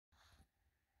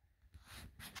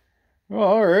Well,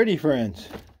 alrighty, friends,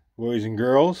 boys and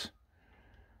girls,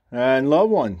 and loved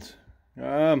ones. We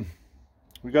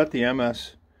got the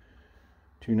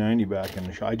MS290 back in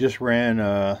the shop. I just ran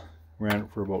it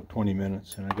for about 20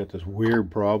 minutes, and I got this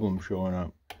weird problem showing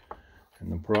up.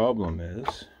 And the problem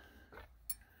is,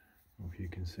 if you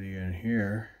can see in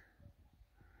here,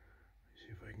 let's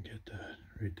see if I can get that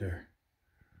right there.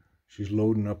 She's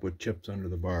loading up with chips under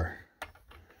the bar,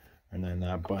 and then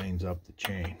that binds up the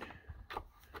chain.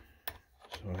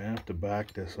 So I have to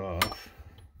back this off.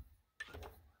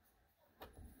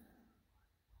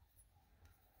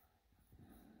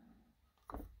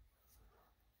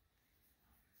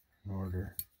 In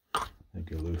order, I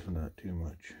think I loosened that too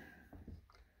much.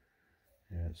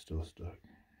 Yeah, it's still stuck.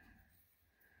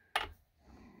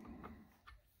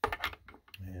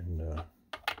 And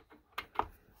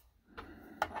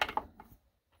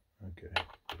okay,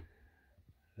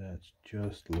 that's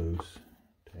just loose.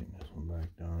 Tighten this one back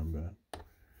down a bit.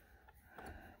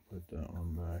 Put that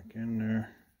one back in there.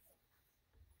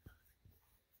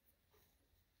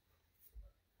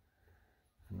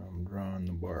 And I'm drawing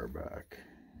the bar back.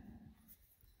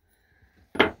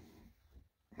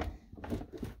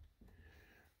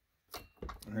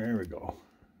 There we go.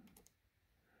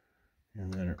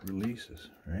 And then it releases,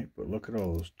 right? But look at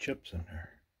all those chips in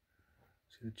there.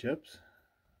 See the chips?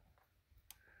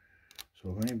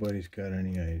 So if anybody's got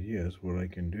any ideas what I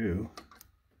can do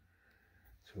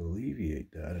to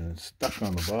alleviate that, and it's stuck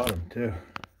on the bottom too.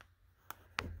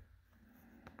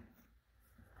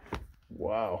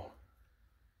 Wow.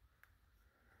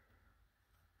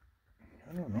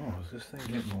 I don't know, is this thing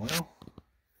getting oil?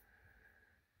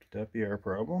 Could that be our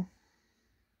problem?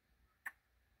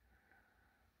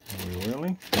 Are we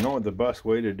oiling? You know what the best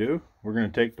way to do? We're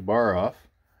going to take the bar off,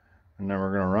 and then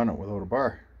we're going to run it without a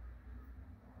bar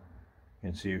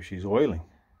and see if she's oiling.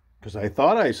 Because I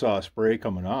thought I saw spray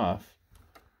coming off.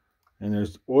 And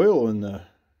there's oil in the...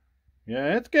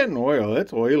 Yeah, it's getting oil.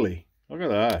 It's oily. Look at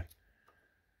that.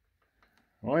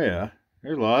 Oh yeah.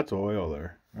 There's lots of oil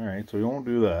there. Alright, so we won't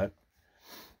do that.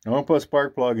 I won't put a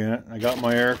spark plug in it. I got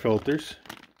my air filters.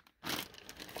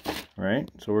 Right,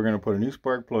 so we're going to put a new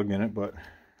spark plug in it, but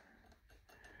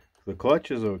the clutch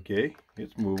is okay.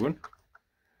 It's moving.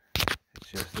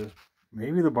 It's just this.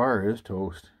 Maybe the bar is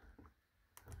toast.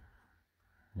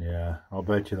 Yeah, I'll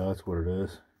bet you that's what it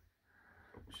is.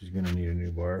 She's going to need a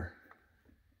new bar.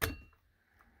 I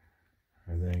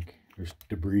think there's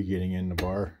debris getting in the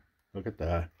bar. Look at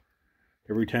that.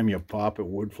 Every time you pop it,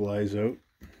 wood flies out.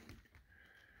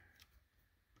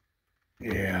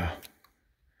 Yeah.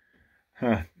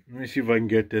 Huh. Let me see if I can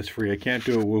get this free. I can't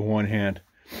do it with one hand.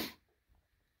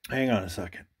 Hang on a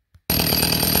second.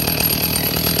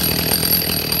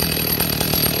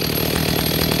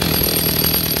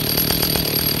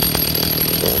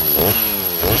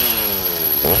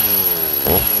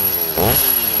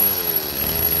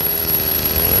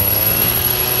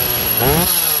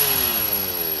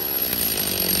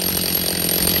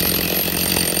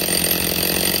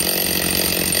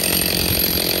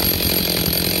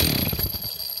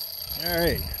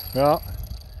 Alright, well,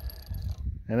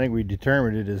 I think we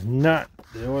determined it is not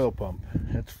the oil pump.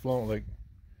 It's flowing like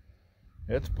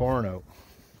it's pouring out,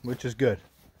 which is good.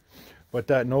 But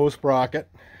that nose sprocket,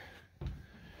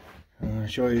 I'm going to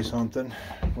show you something.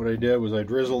 What I did was I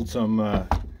drizzled some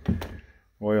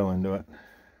oil into it.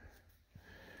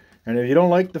 And if you don't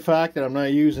like the fact that I'm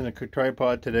not using a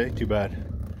tripod today, too bad.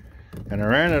 And I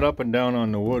ran it up and down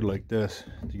on the wood like this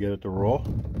to get it to roll.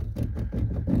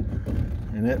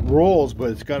 And it rolls, but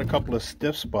it's got a couple of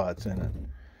stiff spots in it.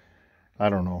 I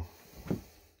don't know.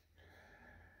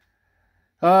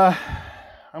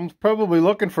 I'm probably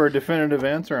looking for a definitive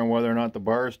answer on whether or not the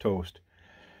bar is toast.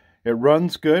 It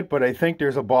runs good, but I think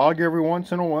there's a bog every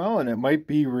once in a while, and it might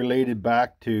be related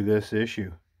back to this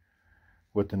issue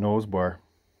with the nose bar.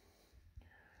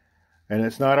 And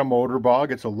it's not a motor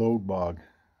bog, it's a load bog.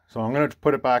 So I'm going to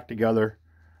put it back together,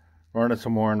 run it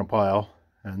some more in the pile,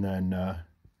 and then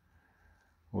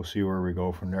we'll see where we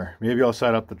go from there. Maybe I'll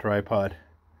set up the tripod,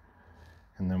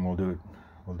 and then we'll do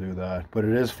that. But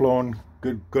it is flowing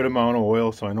good amount of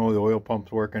oil, so I know the oil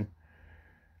pump's working.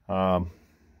 Everything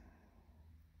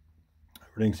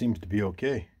seems to be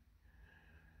okay.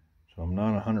 So I'm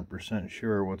not 100%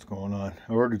 sure what's going on.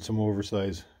 I ordered some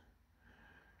oversized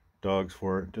dogs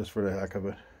for it, just for the heck of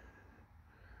it.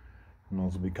 And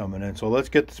those will be coming in. So let's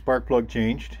get the spark plug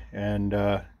changed and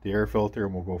the air filter,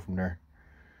 and we'll go from there.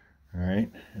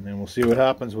 Alright, and then we'll see what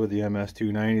happens with the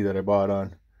MS290 that I bought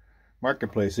on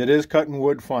Marketplace. It is cutting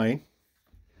wood fine.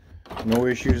 No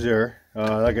issues there.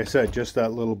 Like I said, just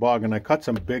that little bog. And I cut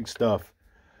some big stuff.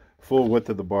 Full width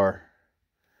of the bar.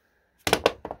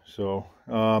 So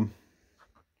the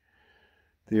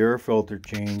air filter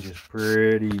change is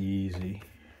pretty easy.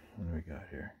 What do we got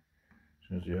here? As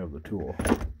soon as you have the tool.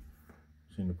 I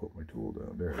seem to put my tool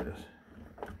down. There it is.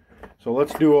 So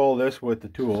let's do all this with the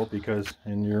tool, because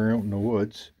when you're out in the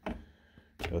woods,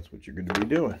 that's what you're going to be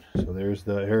doing. So there's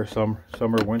the air summer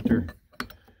winter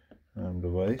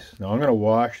device. Now I'm going to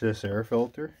wash this air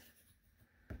filter,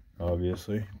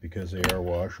 obviously, because they are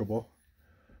washable.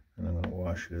 And I'm going to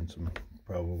wash it in some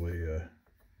probably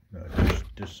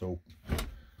dish soap.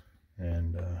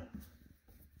 And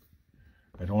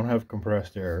I don't have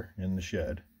compressed air in the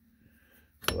shed,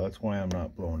 so that's why I'm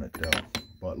not blowing it down.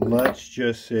 But let's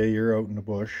just say you're out in the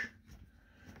bush,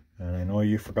 and I know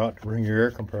you forgot to bring your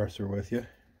air compressor with you,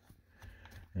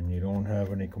 and you don't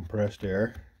have any compressed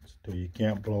air, so you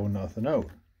can't blow nothing out.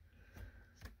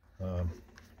 So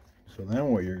then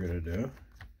what you're going to do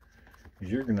is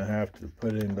you're going to have to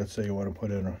put in, let's say you want to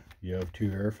put in, you have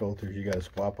 2 air filters, you got to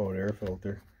swap out air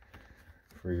filter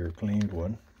for your cleaned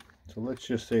one. So let's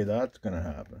just say that's going to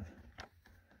happen.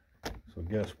 So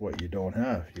guess what you don't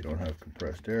have? You don't have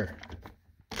compressed air.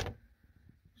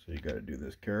 So you got to do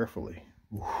this carefully.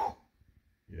 Ooh.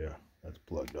 Yeah, that's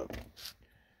plugged up.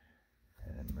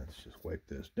 And let's just wipe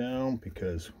this down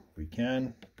because we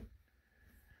can.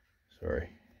 Sorry.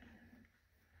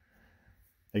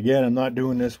 Again, I'm not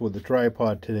doing this with the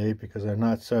tripod today because I'm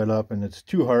not set up, and it's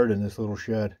too hard in this little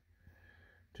shed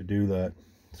to do that.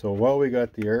 So while we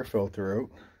got the air filter out,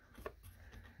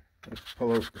 let's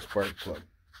pull out the spark plug.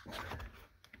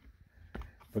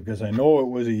 Because I know it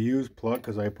was a used plug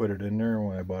because I put it in there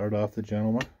when I bought it off the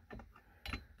gentleman.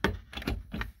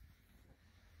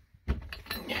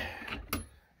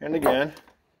 And again,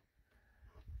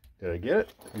 did I get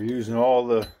it? We're using all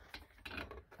the,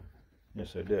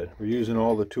 yes I did. We're using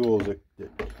all the tools that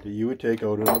you would take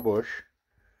out in the bush.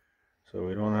 So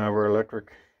we don't have our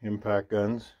electric impact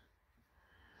guns.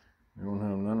 We don't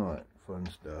have none of that fun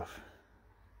stuff.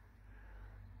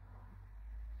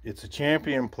 It's a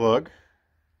Champion plug.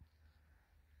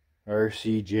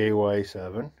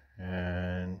 RCJY7,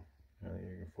 and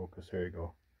you can focus, there you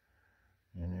go,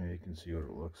 and there you can see what it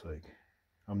looks like.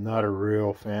 I'm not a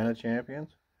real fan of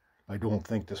Champions. I don't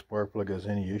think the spark plug has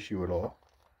any issue at all.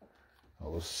 I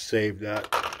will save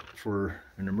that for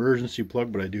an emergency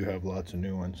plug, but I do have lots of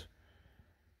new ones,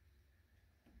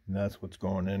 and that's what's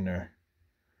going in there.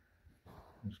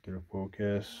 Let's get a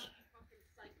focus.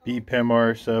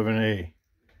 BPMR7A,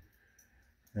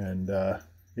 and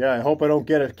yeah, I hope I don't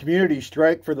get a community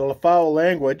strike for the foul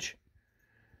language.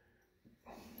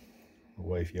 The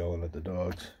wife yelling at the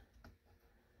dogs.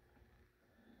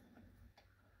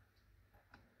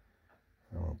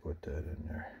 I'm going to put that in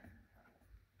there.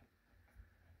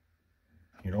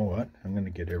 You know what? I'm going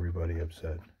to get everybody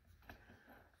upset.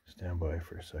 Stand by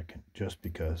for a second, just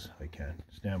because I can.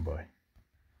 Stand by.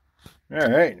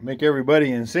 Alright, make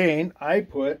everybody insane, I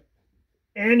put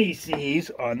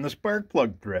NECs on the spark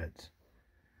plug threads.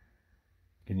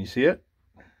 Can you see it?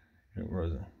 Where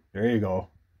is it? There you go.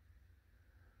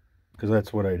 Because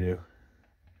that's what I do.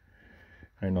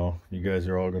 I know you guys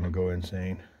are all going to go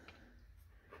insane.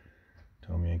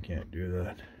 Tell me I can't do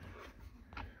that.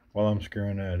 While I'm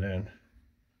screwing that in.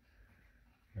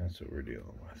 That's what we're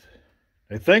dealing with.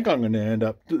 I think I'm going to end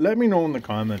up... Let me know in the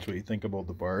comments what you think about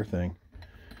the bar thing.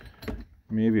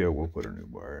 Maybe I will put a new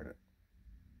bar in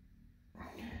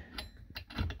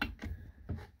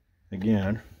it.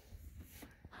 Again...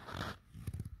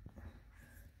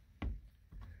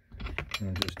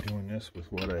 I'm just doing this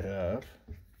with what I have.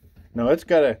 Now it's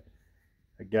got a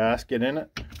gasket in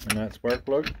it, and that spark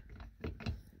plug.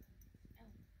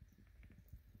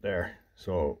 There.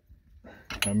 So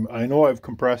I know I've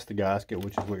compressed the gasket,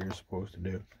 which is what you're supposed to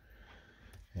do.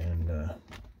 And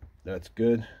that's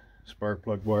good. Spark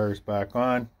plug wire is back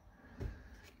on.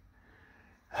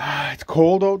 It's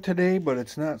cold out today, but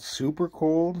it's not super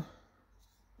cold.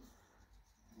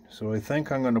 So I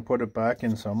think I'm going to put it back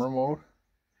in summer mode.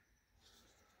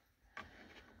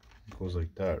 Goes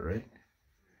like that, right?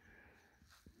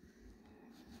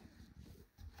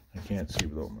 I can't see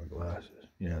without my glasses.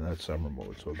 Yeah, that's summer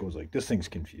mode, so it goes like, this thing's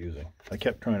confusing. I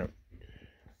kept trying to,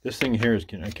 this thing here is,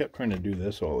 I kept trying to do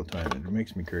this all the time, and it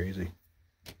makes me crazy.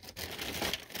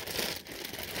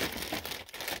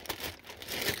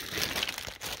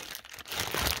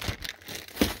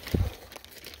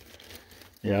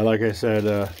 Yeah, like I said,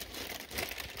 I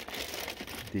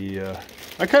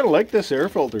kind of like this air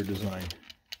filter design.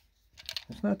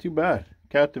 It's not too bad.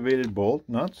 Captivated bolt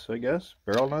nuts, I guess.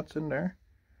 Barrel nuts in there.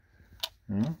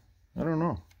 I don't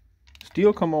know.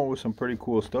 Stihl come out with some pretty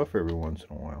cool stuff every once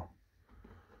in a while.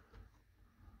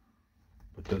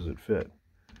 But does it fit?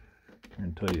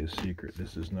 I'm gonna tell you a secret.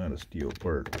 This is not a steel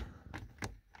part.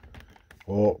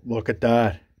 Oh, look at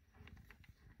that.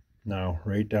 Now,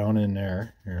 right down in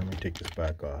there. Here, let me take this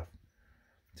back off.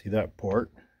 See that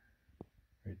port?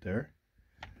 Right there?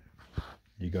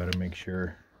 You got to make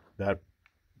sure that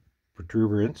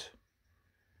protuberance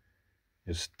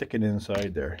is sticking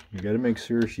inside there. You got to make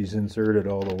sure she's inserted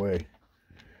all the way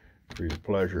for your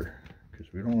pleasure,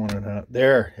 because we don't want it out.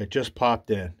 There, it just popped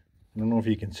in. I don't know if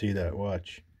you can see that.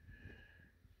 Watch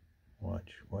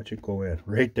it go in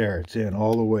right there. It's in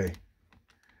all the way,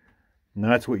 and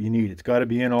that's what you need. It's got to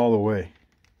be in all the way,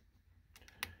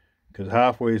 because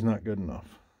halfway is not good enough.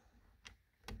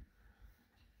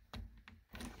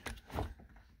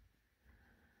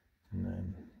 And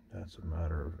then that's a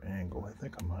matter of angle. I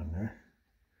think I'm on there.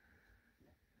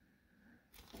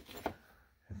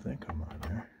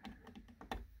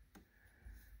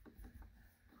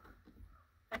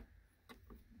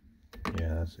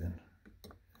 Yeah, that's in.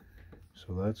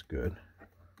 So that's good.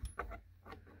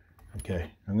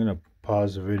 Okay, I'm going to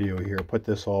pause the video here, put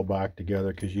this all back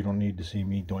together, because you don't need to see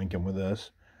me doinking with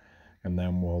this. And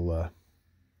then we'll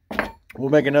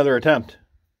make another attempt.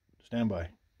 Stand by.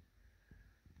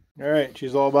 All right,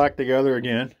 she's all back together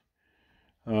again.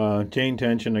 Chain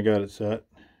tension, I got it set.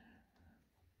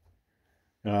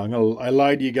 I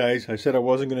lied to you guys. I said I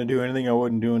wasn't going to do anything I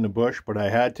wouldn't do in the bush, but I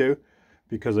had to,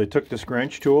 because I took the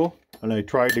scrunch tool and I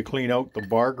tried to clean out the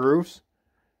bar grooves,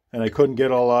 and I couldn't get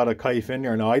a lot of kife in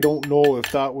there. Now, I don't know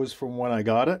if that was from when I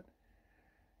got it,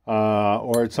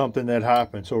 or it's something that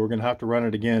happened. So we're going to have to run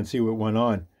it again and see what went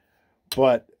on.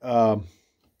 But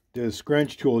the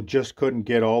scrunch tool just couldn't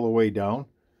get all the way down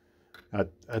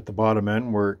at the bottom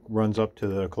end where it runs up to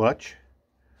the clutch.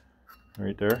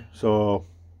 Right there. So,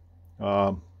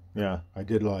 yeah, I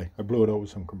did lie. I blew it out with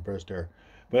some compressed air.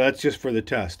 But that's just for the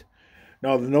test.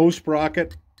 Now, the nose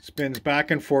sprocket spins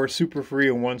back and forth super free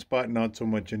in one spot, not so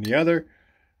much in the other.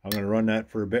 I'm going to run that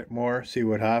for a bit more, see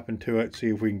what happened to it, see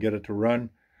if we can get it to run.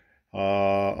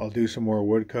 I'll do some more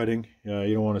wood cutting.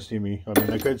 You don't want to see me. I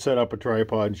mean, I could set up a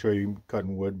tripod and show you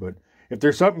cutting wood, but if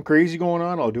there's something crazy going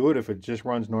on, I'll do it. If it just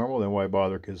runs normal, then why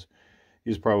bother? Because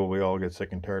you probably all get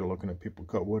sick and tired of looking at people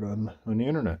cut wood on the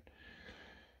internet.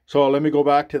 So let me go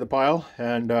back to the pile,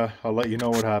 and I'll let you know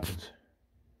what happens.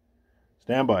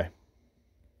 Stand by.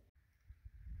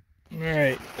 All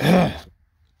right,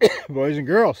 boys and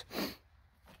girls.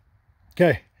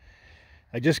 Okay,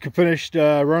 I just finished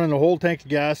running the whole tank of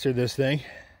gas through this thing,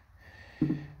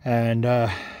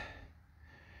 and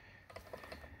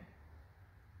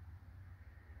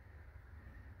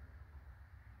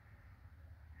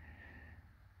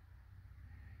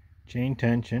chain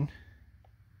tension,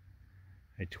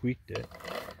 I tweaked it.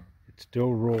 It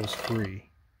still rolls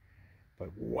free, but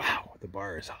wow, the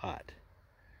bar is hot.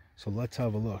 So let's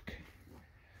have a look.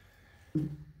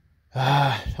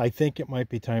 I think it might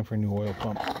be time for a new oil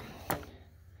pump.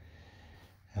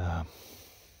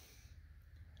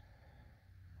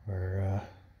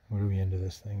 What are we into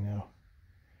this thing now?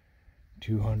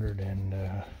 200 and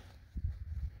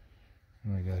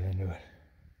what I got into it?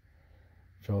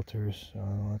 Filters.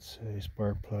 Let's say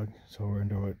spark plug. So we're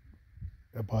into it.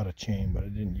 I bought a chain, but I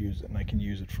didn't use it, and I can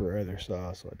use it for either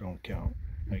saw, so I don't count.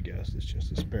 I guess it's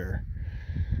just a spare.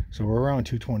 So we're around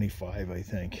 225, I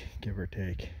think, give or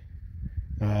take.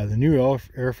 The new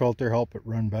air filter helped it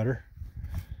run better,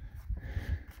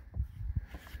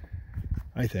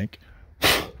 I think.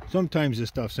 Sometimes this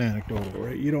stuff's anecdotal,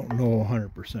 right? You don't know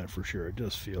 100% for sure. It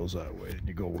just feels that way, and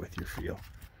you go with your feel.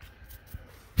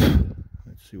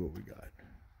 Let's see what we got.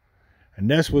 And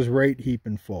this was right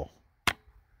heaping full.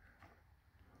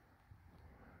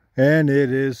 And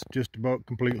it is just about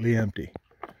completely empty.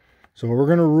 So we're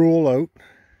going to rule out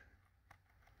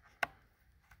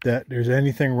that there's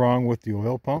anything wrong with the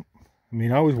oil pump. I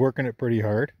mean, I was working it pretty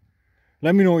hard.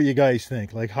 Let me know what you guys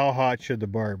think. Like, how hot should the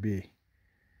bar be?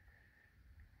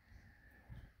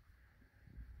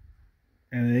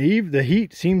 And the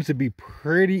heat seems to be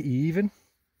pretty even.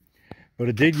 But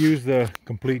it did use the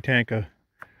complete tank of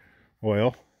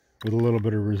oil with a little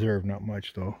bit of reserve. Not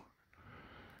much, though.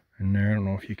 And there, I don't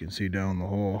know if you can see down the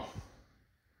hole.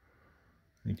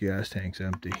 The gas tank's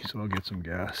empty, so I'll get some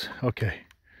gas. Okay.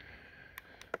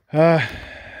 I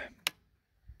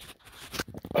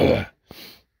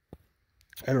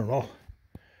don't know.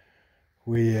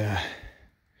 We're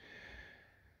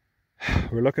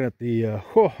looking at the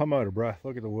oh, I'm out of breath.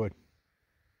 Look at the wood.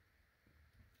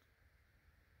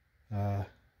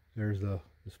 There's the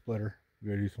splitter. We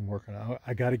gotta do some work on it.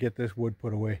 I gotta get this wood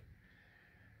put away.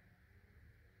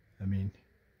 I mean,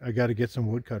 I gotta get some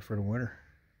wood cut for the winter.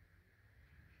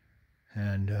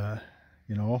 And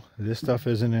You know, this stuff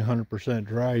isn't 100%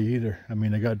 dry either. I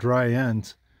mean, I got dry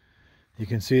ends. You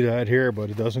can see that here, but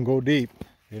it doesn't go deep.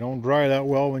 They don't dry that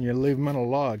well when you leave them in a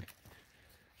log,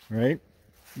 right?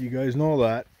 You guys know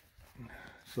that.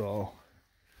 So,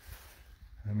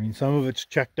 I mean, some of it's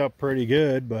checked up pretty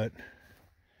good, but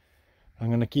I'm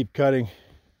going to keep cutting.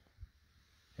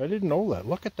 I didn't know that.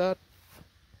 Look at that.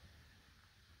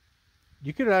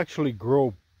 You could actually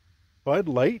grow Bud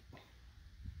Light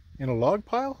in a log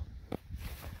pile?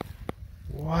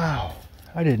 Wow.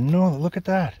 I didn't know that. Look at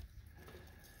that.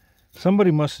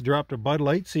 Somebody must have dropped a Bud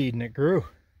Light seed and it grew.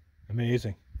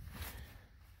 Amazing.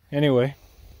 Anyway,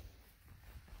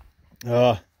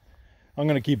 I'm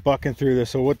going to keep bucking through this.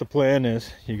 So what the plan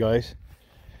is, you guys,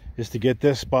 is to get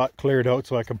this spot cleared out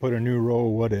so I can put a new row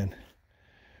of wood in.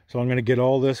 So I'm going to get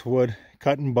all this wood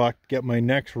cut and bucked, get my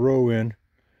next row in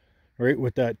right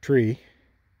with that tree.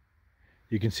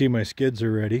 You can see my skids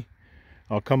are ready.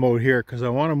 I'll come out here because I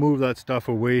want to move that stuff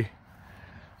away.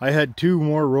 I had 2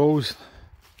 more rows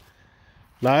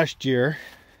last year.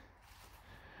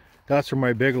 That's where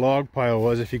my big log pile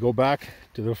was. If you go back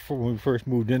to when we first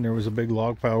moved in, there was a big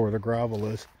log pile where the gravel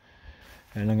is.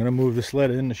 And I'm going to move the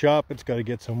sled in the shop. It's got to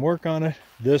get some work on it.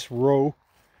 This row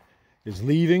is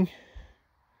leaving.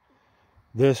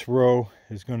 This row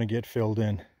is going to get filled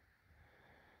in.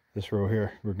 This row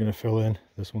here, we're going to fill in.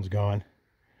 This one's gone.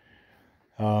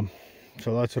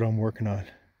 So that's what I'm working on.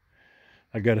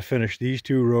 I got to finish these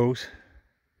 2 rows.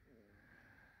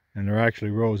 And they're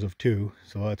actually rows of 2.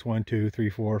 So that's 1, 2, 3,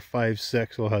 4, 5,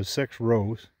 6. We'll have 6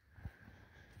 rows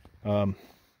done,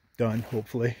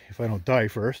 hopefully, if I don't die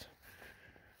first.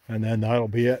 And then that'll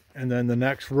be it. And then the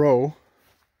next row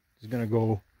is going to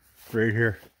go right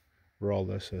here where all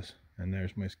this is. And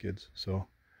there's my skids. So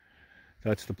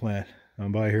that's the plan.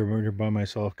 I'm by here by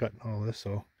myself cutting all this.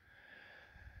 So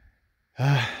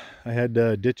I had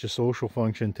to ditch a social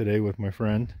function today with my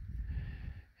friend.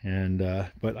 And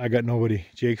but I got nobody.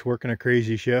 Jake's working a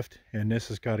crazy shift and this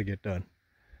has got to get done.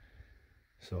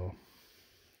 So,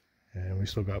 and we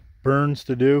still got burns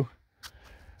to do.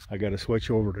 I got to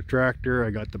switch over to tractor. I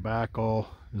got the back all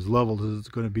as leveled as it's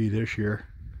going to be this year.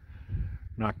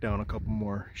 Knock down a couple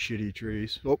more shitty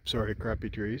trees. Oh, sorry, crappy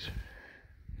trees.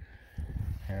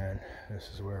 And this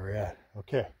is where we're at.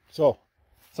 Okay, so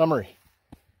summary.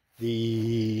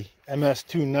 The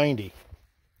MS290.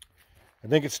 I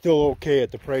think it's still okay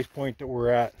at the price point that we're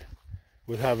at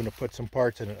with having to put some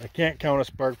parts in it. I can't count a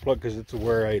spark plug because it's a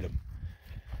wear item.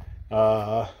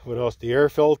 What else? The air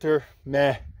filter,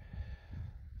 meh.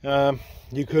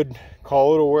 You could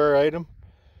call it a wear item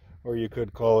or you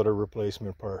could call it a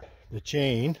replacement part. The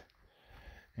chain,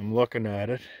 I'm looking at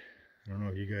it. I don't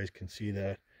know if you guys can see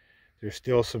that. There's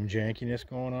still some jankiness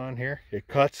going on here. It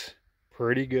cuts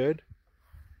pretty good.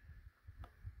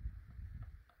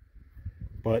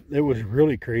 But it was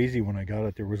really crazy when I got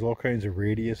it. There was all kinds of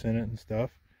radius in it and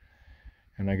stuff.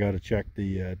 And I got to check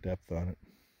the depth on it.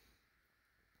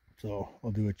 So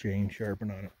I'll do a chain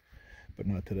sharpen on it. But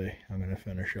not today. I'm going to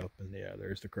finish up. And yeah,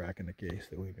 there's the crack in the case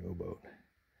that we knew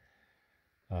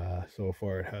about. So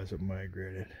far it hasn't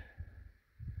migrated.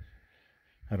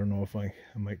 I don't know if I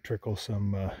might trickle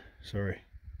some,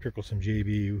 trickle some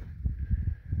JB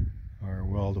or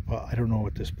weld epoxy. I don't know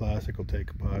what this plastic will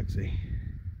take epoxy.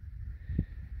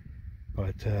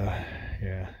 But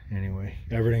yeah, anyway,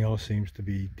 everything else seems to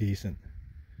be decent.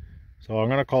 So I'm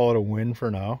going to call it a win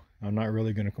for now. I'm not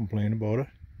really going to complain about it.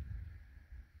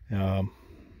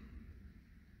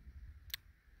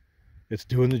 It's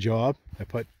doing the job.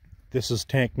 This is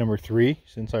tank number 3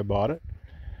 since I bought it.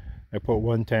 I put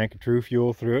 1 tank of True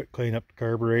Fuel through it, clean up the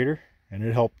carburetor, and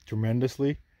it helped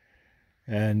tremendously.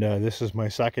 And this is my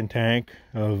 2nd tank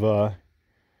of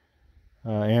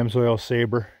AMSOIL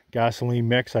Sabre gasoline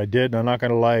mix. I'm not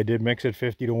going to lie, I did mix it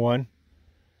 50-to-1.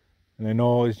 And I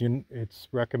know it's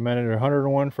recommended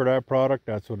 100-to-1 for that product.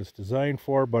 That's what it's designed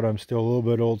for, but I'm still a little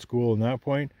bit old school in that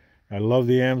point. I love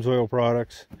the AMSOIL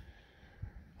products.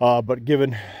 But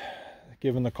given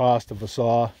the cost of a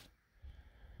saw,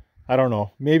 I don't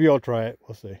know. Maybe I'll try it.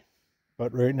 We'll see.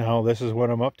 But right now, this is what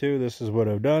I'm up to. This is what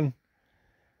I've done.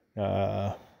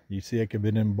 You see I could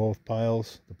been in both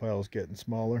piles. The pile's getting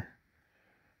smaller.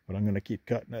 But I'm going to keep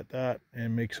cutting at that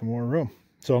and make some more room.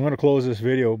 So I'm going to close this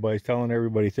video by telling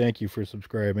everybody thank you for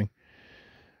subscribing.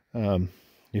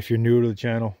 If you're new to the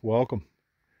channel, welcome.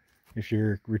 If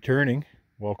you're returning,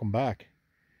 welcome back.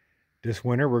 This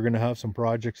winter, we're going to have some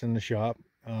projects in the shop.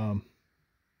 So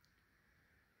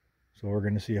we're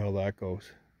going to see how that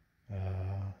goes.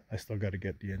 I still got to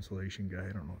get the insulation guy.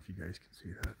 I don't know if you guys can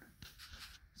see that.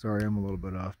 Sorry, I'm a little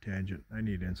bit off tangent. I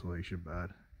need insulation bad.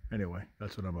 Anyway,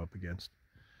 that's what I'm up against.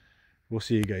 we'll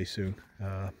see you guys soon.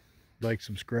 Like,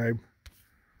 subscribe,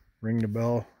 ring the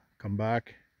bell, come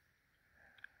back,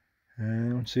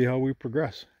 and see how we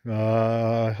progress.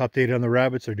 Update on the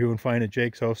rabbits. They're doing fine at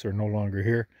Jake's house. They're no longer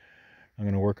here. I'm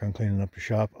going to work on cleaning up the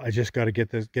shop. I just got to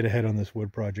get ahead on this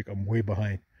wood project. I'm way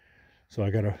behind, so I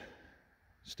got to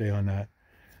stay on that,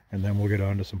 and then we'll get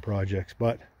on to some projects.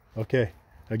 But okay,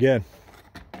 again,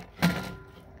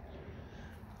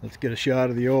 let's get a shot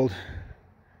of the old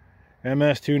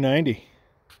MS290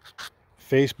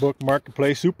 Facebook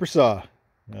Marketplace Super Saw.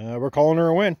 We're calling her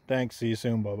a win. Thanks. See you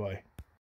soon. Bye bye.